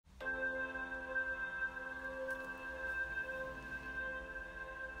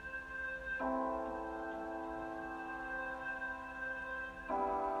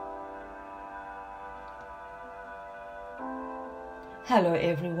Hello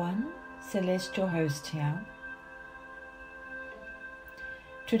everyone, Celeste your host here.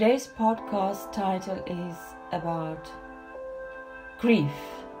 Today's podcast title is about grief,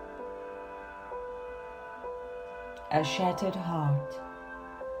 a shattered heart.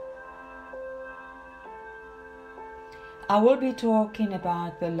 I will be talking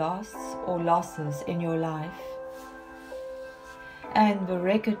about the loss or losses in your life and the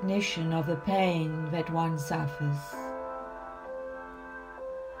recognition of the pain that one suffers.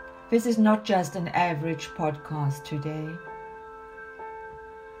 This is not just an average podcast today,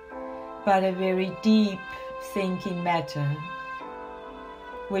 but a very deep thinking matter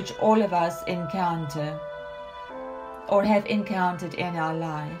which all of us encounter or have encountered in our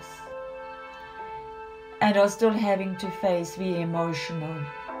lives and are still having to face the emotional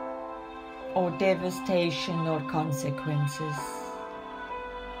or devastational consequences.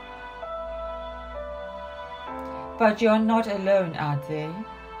 But you're not alone out there.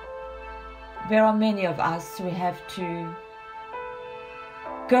 There are many of us who have to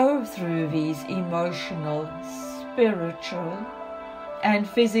go through these emotional, spiritual, and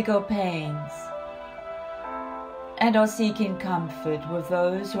physical pains and are seeking comfort with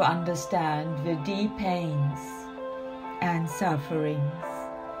those who understand the deep pains and sufferings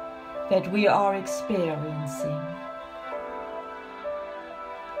that we are experiencing.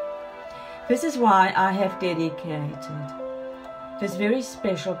 This is why I have dedicated this very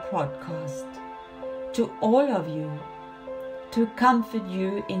special podcast to all of you to comfort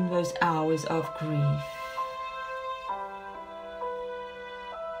you in those hours of grief.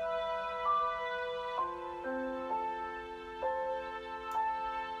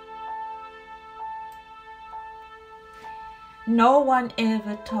 No one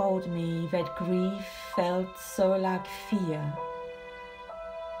ever told me that grief felt so like fear.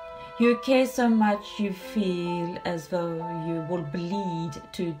 You care so much you feel as though you will bleed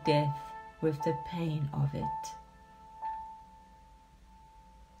to death with the pain of it.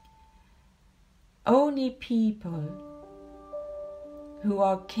 Only people who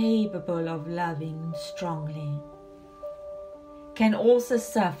are capable of loving strongly can also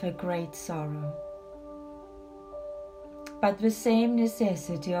suffer great sorrow. But the same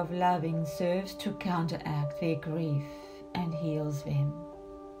necessity of loving serves to counteract their grief and heals them.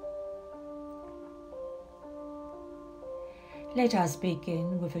 Let us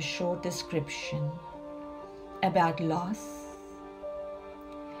begin with a short description about loss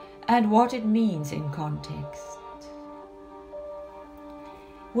and what it means in context.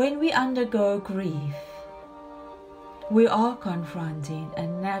 When we undergo grief, we are confronting a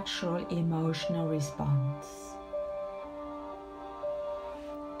natural emotional response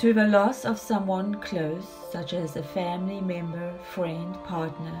to the loss of someone close, such as a family member, friend,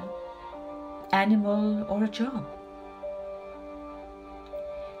 partner, animal, or a job.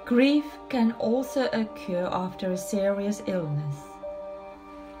 Grief can also occur after a serious illness,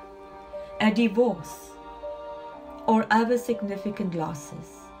 a divorce, or other significant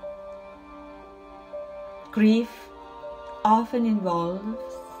losses. Grief often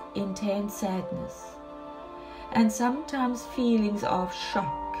involves intense sadness and sometimes feelings of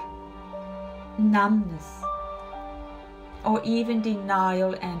shock, numbness, or even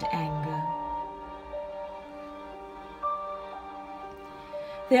denial and anger.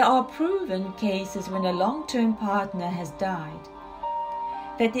 There are proven cases when a long-term partner has died,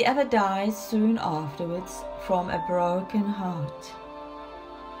 that the other dies soon afterwards from a broken heart.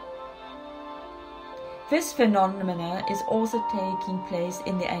 This phenomenon is also taking place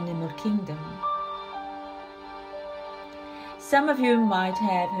in the animal kingdom. Some of you might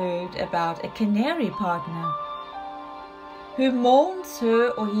have heard about a canary partner who mourns her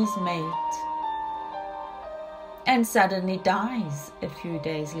or his mate and suddenly dies a few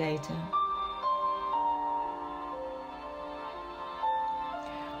days later.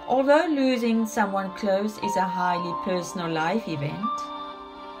 Although losing someone close is a highly personal life event,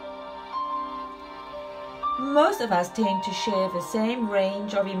 most of us tend to share the same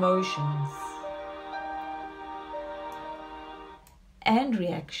range of emotions and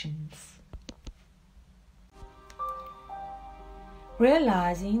reactions.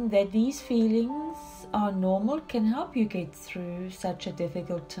 Realizing that these feelings are normal can help you get through such a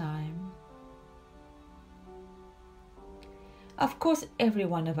difficult time. Of course, every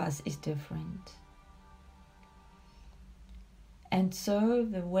one of us is different. And so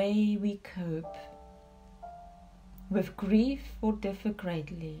the way we cope with grief will differ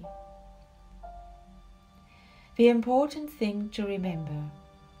greatly. The important thing to remember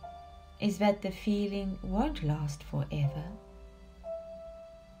is that the feeling won't last forever.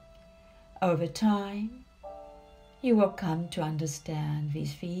 Over time, you will come to understand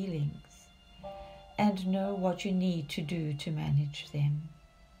these feelings and know what you need to do to manage them.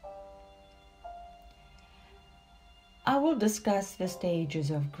 I will discuss the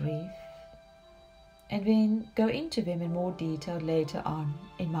stages of grief and then go into them in more detail later on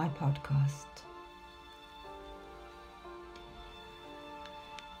in my podcast.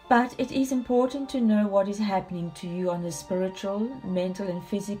 But it is important to know what is happening to you on the spiritual, mental and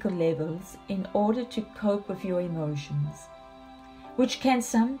physical levels in order to cope with your emotions, which can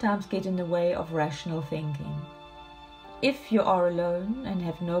sometimes get in the way of rational thinking, if you are alone and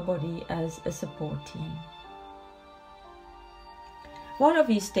have nobody as a support team. What are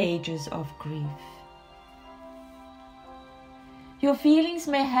these stages of grief? Your feelings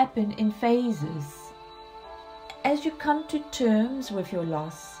may happen in phases. As you come to terms with your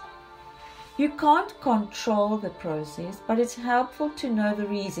loss, you can't control the process, but it's helpful to know the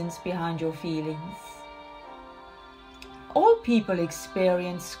reasons behind your feelings. All people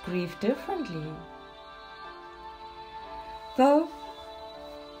experience grief differently. Though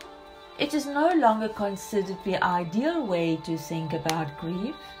it is no longer considered the ideal way to think about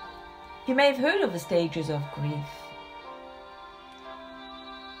grief, you may have heard of the stages of grief.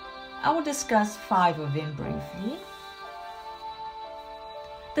 I will discuss 5 of them briefly.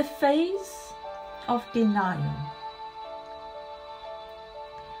 The phase of denial.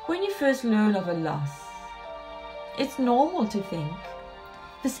 When you first learn of a loss, it's normal to think,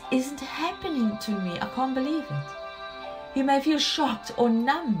 this isn't happening to me, I can't believe it. You may feel shocked or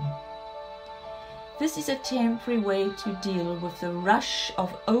numb. This is a temporary way to deal with the rush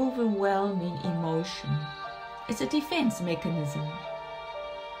of overwhelming emotion. It's a defense mechanism.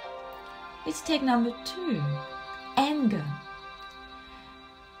 Let's take number 2, anger.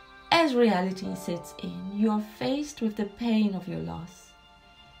 As reality sets in, you are faced with the pain of your loss.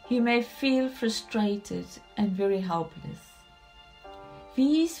 You may feel frustrated and very helpless.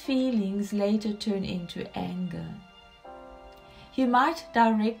 These feelings later turn into anger. You might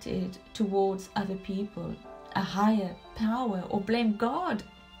direct it towards other people, a higher power, or blame God.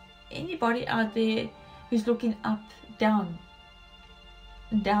 Anybody out there who's looking up, down,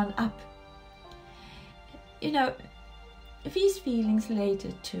 down, up. You know, these feelings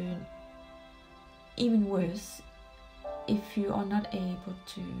later turn even worse if you are not able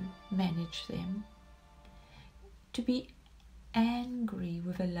to manage them. To be angry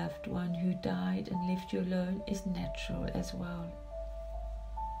with a loved one who died and left you alone is natural as well.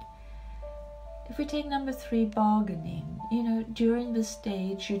 If we take number 3, bargaining, during this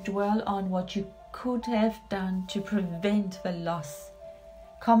stage you dwell on what you could have done to prevent the loss.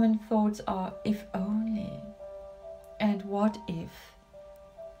 Common thoughts are, if only, and what if.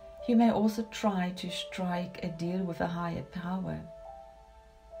 You may also try to strike a deal with a higher power.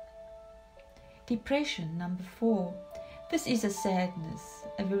 Depression, number 4. This is a sadness,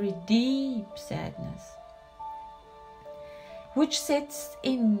 a very deep sadness, which sets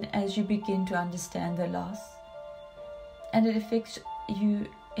in as you begin to understand the loss, and it affects you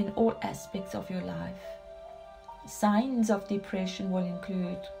in all aspects of your life. Signs of depression will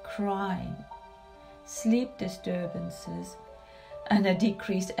include crying, sleep disturbances, and a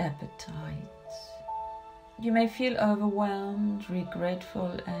decreased appetite. You may feel overwhelmed,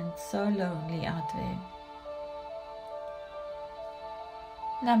 regretful, and so lonely out there.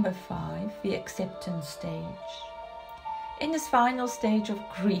 Number 5, the acceptance stage. In this final stage of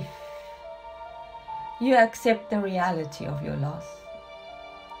grief, you accept the reality of your loss.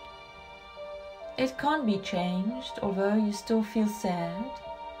 It can't be changed, although you still feel sad.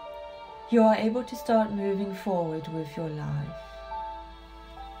 You are able to start moving forward with your life.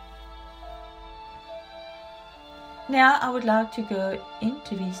 Now I would like to go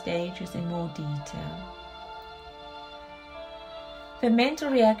into these stages in more detail. The mental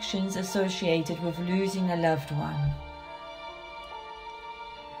reactions associated with losing a loved one.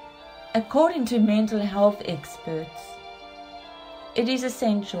 According to mental health experts, it is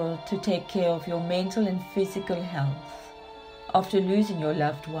essential to take care of your mental and physical health after losing your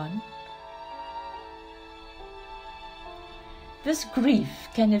loved one. This grief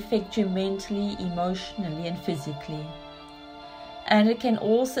can affect you mentally, emotionally, and physically, and it can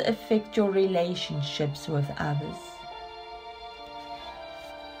also affect your relationships with others.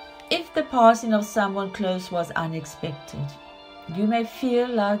 If the passing of someone close was unexpected, you may feel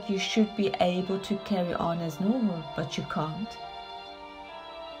like you should be able to carry on as normal, but you can't.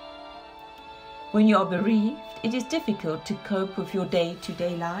 When you are bereaved, it is difficult to cope with your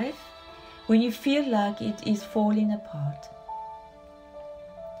day-to-day life when you feel like it is falling apart.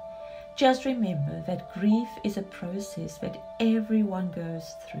 Just remember that grief is a process that everyone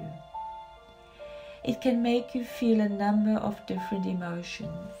goes through. it can make you feel a number of different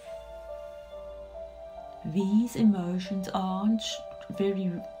emotions. These emotions aren't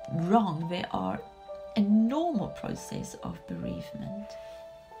very wrong, they are a normal process of bereavement.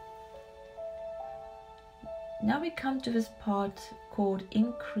 Now we come to this part called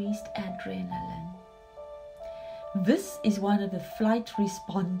increased adrenaline. This is one of the flight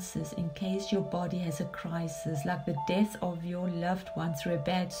responses in case your body has a crisis, like the death of your loved one through a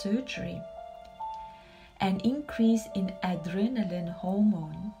bad surgery. An increase in adrenaline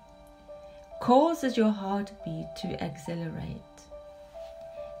hormone causes your heartbeat to accelerate.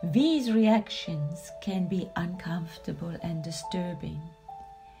 These reactions can be uncomfortable and disturbing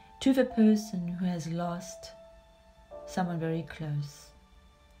to the person who has lost someone very close.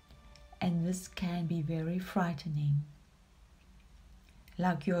 And this can be very frightening,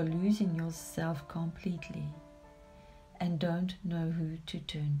 like you're losing yourself completely and don't know who to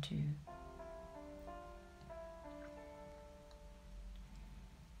turn to.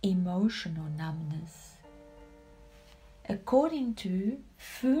 Emotional numbness. According to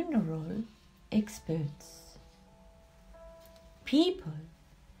funeral experts, people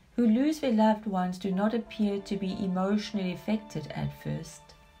who lose their loved ones do not appear to be emotionally affected at first.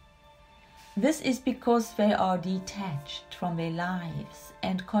 This is because they are detached from their lives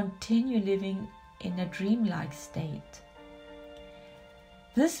and continue living in a dreamlike state.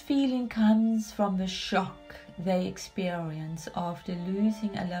 This feeling comes from the shock they experience after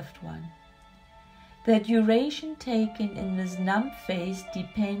losing a loved one. The duration taken in this numb phase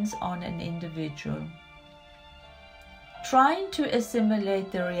depends on an individual. Trying to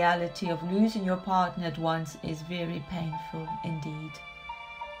assimilate the reality of losing your partner at once is very painful indeed.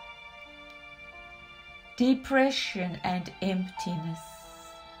 Depression and emptiness.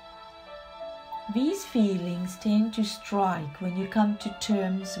 These feelings tend to strike when you come to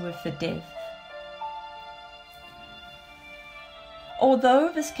terms with the death.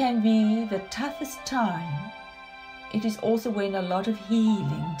 Although this can be the toughest time, it is also when a lot of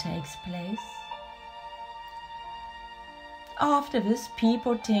healing takes place. After this,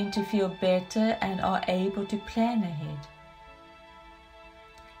 people tend to feel better and are able to plan ahead.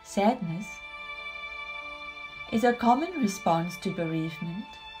 Sadness is a common response to bereavement.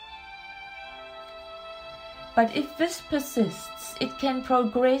 But if this persists, it can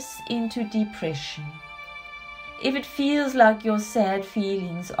progress into depression. If it feels like your sad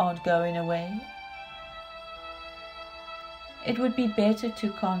feelings aren't going away, it would be better to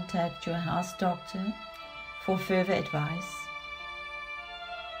contact your house doctor for further advice.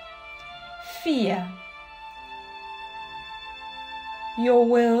 Fear. Your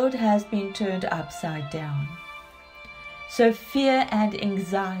world has been turned upside down. So fear and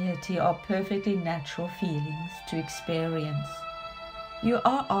anxiety are perfectly natural feelings to experience. You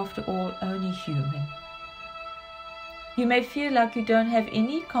are, after all, only human. You may feel like you don't have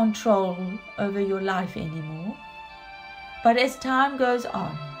any control over your life anymore, but as time goes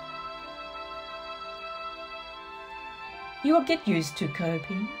on, you will get used to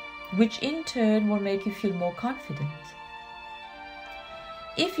coping, which in turn will make you feel more confident.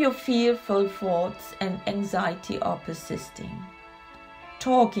 If your fearful thoughts and anxiety are persisting,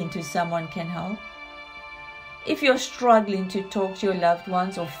 talking to someone can help. If you're struggling to talk to your loved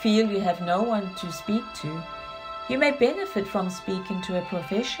ones or feel you have no one to speak to, you may benefit from speaking to a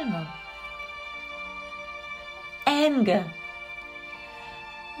professional. Anger.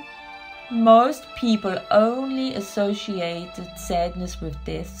 Most people only associated sadness with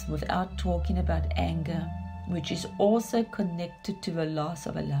death without talking about anger, which is also connected to the loss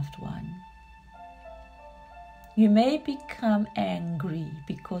of a loved one. You may become angry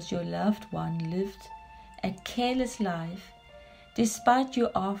because your loved one lived a careless life despite you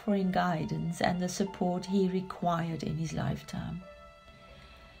offering guidance and the support he required in his lifetime.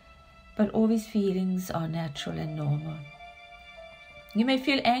 But all these feelings are natural and normal. You may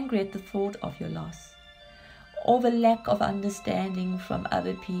feel angry at the thought of your loss or the lack of understanding from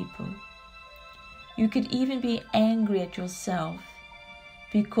other people. You could even be angry at yourself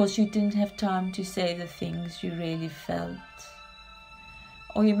because you didn't have time to say the things you really felt.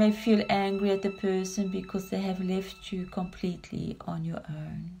 Or you may feel angry at the person because they have left you completely on your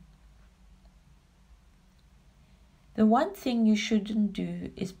own. The one thing you shouldn't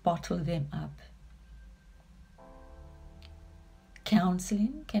do is bottle them up.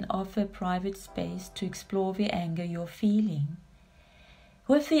 Counseling can offer private space to explore the anger you're feeling,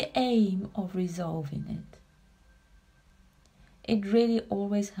 with the aim of resolving it. It really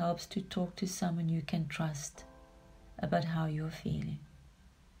always helps to talk to someone you can trust about how you're feeling.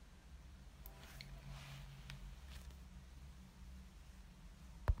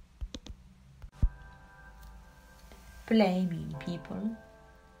 blaming people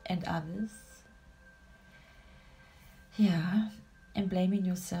and others. Yeah, and blaming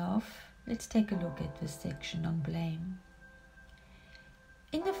yourself. Let's take a look at this section on blame.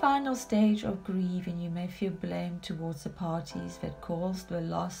 In the final stage of grieving, you may feel blame towards the parties that caused the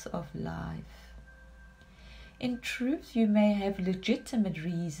loss of life. In truth, you may have legitimate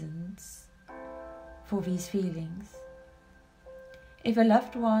reasons for these feelings. If a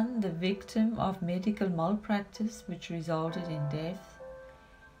loved one, the victim of medical malpractice which resulted in death,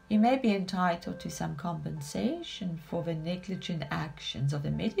 you may be entitled to some compensation for the negligent actions of the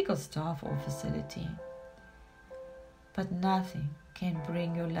medical staff or facility. But nothing can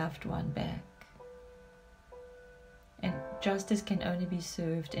bring your loved one back. And justice can only be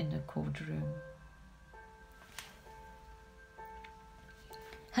served in the courtroom.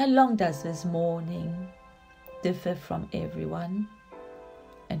 How long does this mourning differ from everyone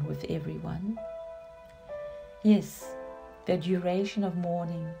and with everyone? Yes, the duration of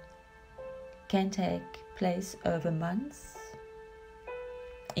mourning can take place over months,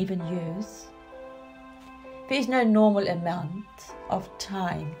 even years. There is no normal amount of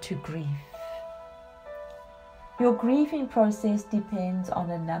time to grieve. Your grieving process depends on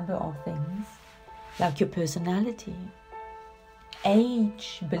a number of things, like your personality,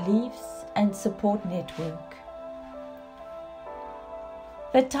 age, beliefs, and support network.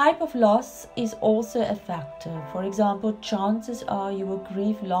 The type of loss is also a factor. For example, chances are you will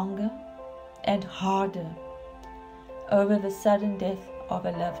grieve longer and harder over the sudden death of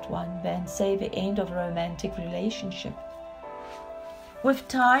a loved one than, say, the end of a romantic relationship. With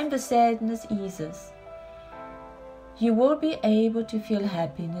time, the sadness eases. You will be able to feel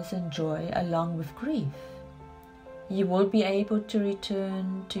happiness and joy along with grief. You will be able to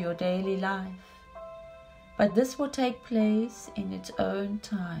return to your daily life. But this will take place in its own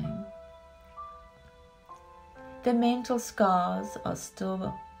time. The mental scars are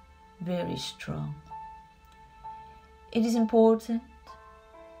still very strong. It is important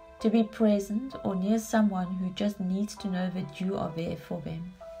to be present or near someone who just needs to know that you are there for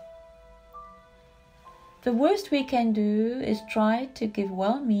them. The worst we can do is try to give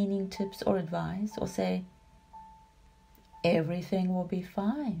well-meaning tips or advice, or say, everything will be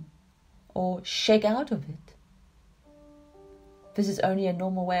fine, or shake out of it. This is only a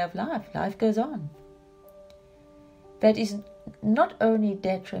normal way of life. Life goes on. That is not only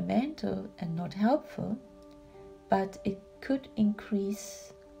detrimental and not helpful, but it could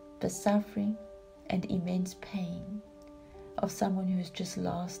increase the suffering and immense pain of someone who has just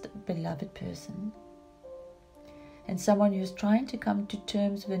lost a beloved person, and someone who is trying to come to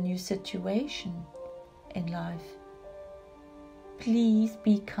terms with a new situation in life. Please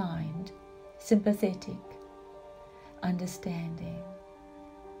be kind, sympathetic, understanding.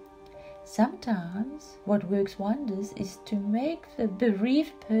 Sometimes what works wonders is to make the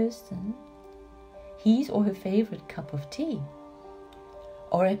bereaved person his or her favorite cup of tea,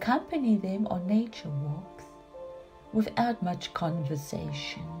 or accompany them on nature walks without much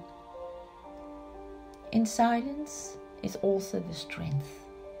conversation. In silence is also the strength.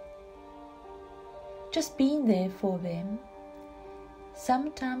 Just being there for them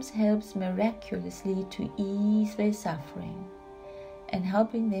sometimes helps miraculously to ease their suffering and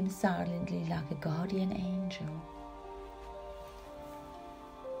helping them silently like a guardian angel.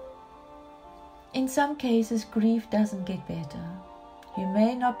 In some cases, grief doesn't get better. You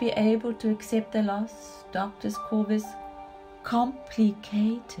may not be able to accept the loss. Doctors call this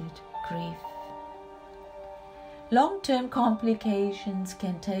complicated grief. Long-term complications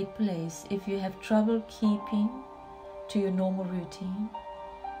can take place if you have trouble keeping to your normal routine,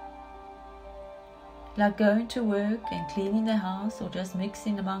 like going to work and cleaning the house or just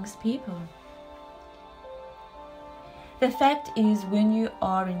mixing amongst people. The fact is, when you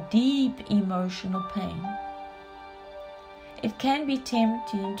are in deep emotional pain, it can be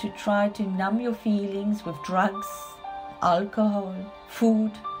tempting to try to numb your feelings with drugs, alcohol,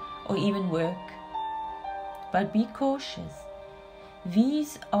 food, or even work. But be cautious.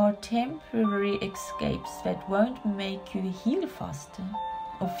 These are temporary escapes that won't make you heal faster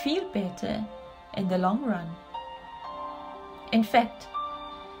or feel better in the long run. In fact,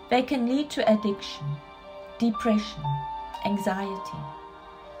 they can lead to addiction, depression, anxiety,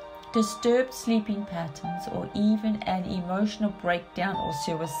 disturbed sleeping patterns, or even an emotional breakdown or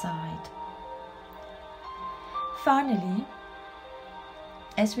suicide. Finally,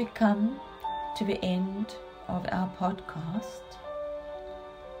 as we come to the end of our podcast,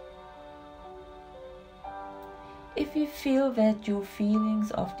 if you feel that your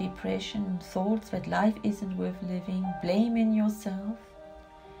feelings of depression, thoughts that life isn't worth living, blaming yourself,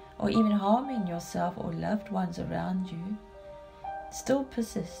 or even harming yourself or loved ones around you still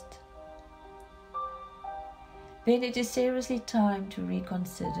persist, then it is seriously time to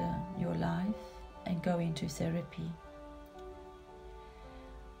reconsider your life and go into therapy.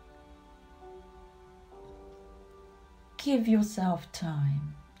 Give yourself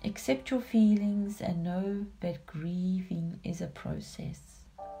time. Accept your feelings and know that grieving is a process.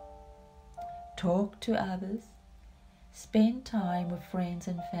 Talk to others. Spend time with friends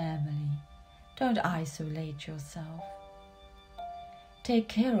and family. Don't isolate yourself. Take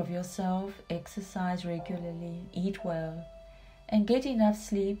care of yourself, exercise regularly, eat well, and get enough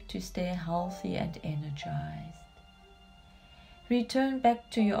sleep to stay healthy and energized. Return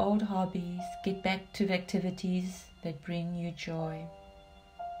back to your old hobbies. Get back to the activities that bring you joy.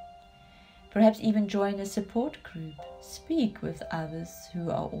 Perhaps even join a support group. Speak with others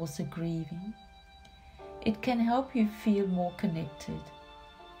who are also grieving. It can help you feel more connected.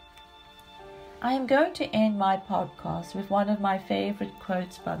 I am going to end my podcast with one of my favorite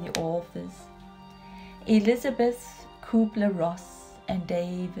quotes by the authors, Elizabeth Kubler-Ross and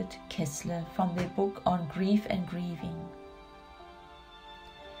David Kessler, from their book on grief and grieving.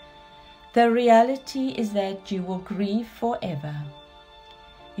 The reality is that you will grieve forever.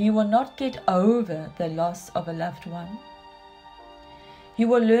 You will not get over the loss of a loved one. You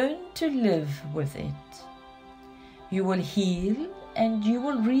will learn to live with it. You will heal and you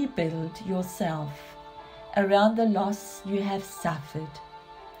will rebuild yourself around the loss you have suffered.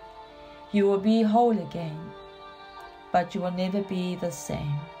 You will be whole again, but you will never be the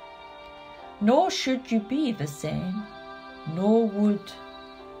same. Nor should you be the same, nor would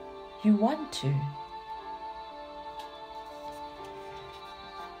you want to.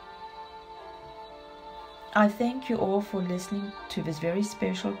 I thank you all for listening to this very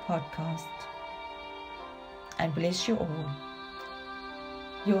special podcast, and bless you all.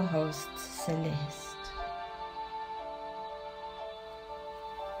 Your host, Celeste.